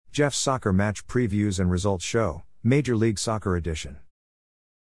Jeff's Soccer Match Previews and Results Show, Major League Soccer Edition.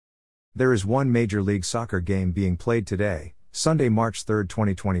 There is one Major League Soccer game being played today, Sunday, March 3,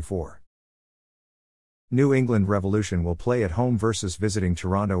 2024. New England Revolution will play at home versus visiting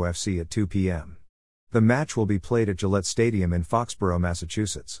Toronto FC at 2 p.m. The match will be played at Gillette Stadium in Foxborough,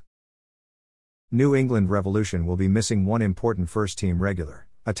 Massachusetts. New England Revolution will be missing one important first-team regular.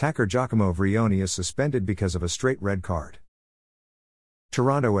 Attacker Giacomo Vrioni is suspended because of a straight red card.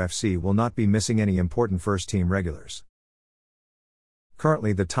 Toronto FC will not be missing any important first-team regulars.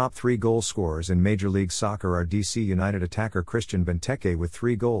 Currently the top 3 goal scorers in Major League Soccer are DC United attacker Christian Benteke with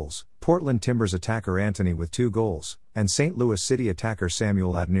 3 goals, Portland Timbers attacker Antony with 2 goals, and St. Louis City attacker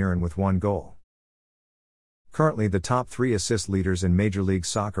Samuel Adeniran with 1 goal. Currently the top 3 assist leaders in Major League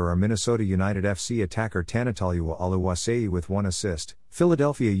Soccer are Minnesota United FC attacker Tanataluwa Oluwaseyi with 1 assist,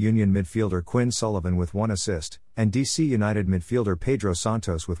 Philadelphia Union midfielder Quinn Sullivan with 1 assist, and DC United midfielder Pedro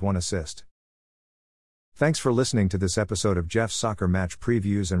Santos with 1 assist. Thanks for listening to this episode of Jeff's Soccer Match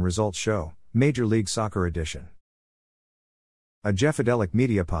Previews and Results Show, Major League Soccer Edition. A Jeffadelic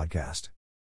Media Podcast.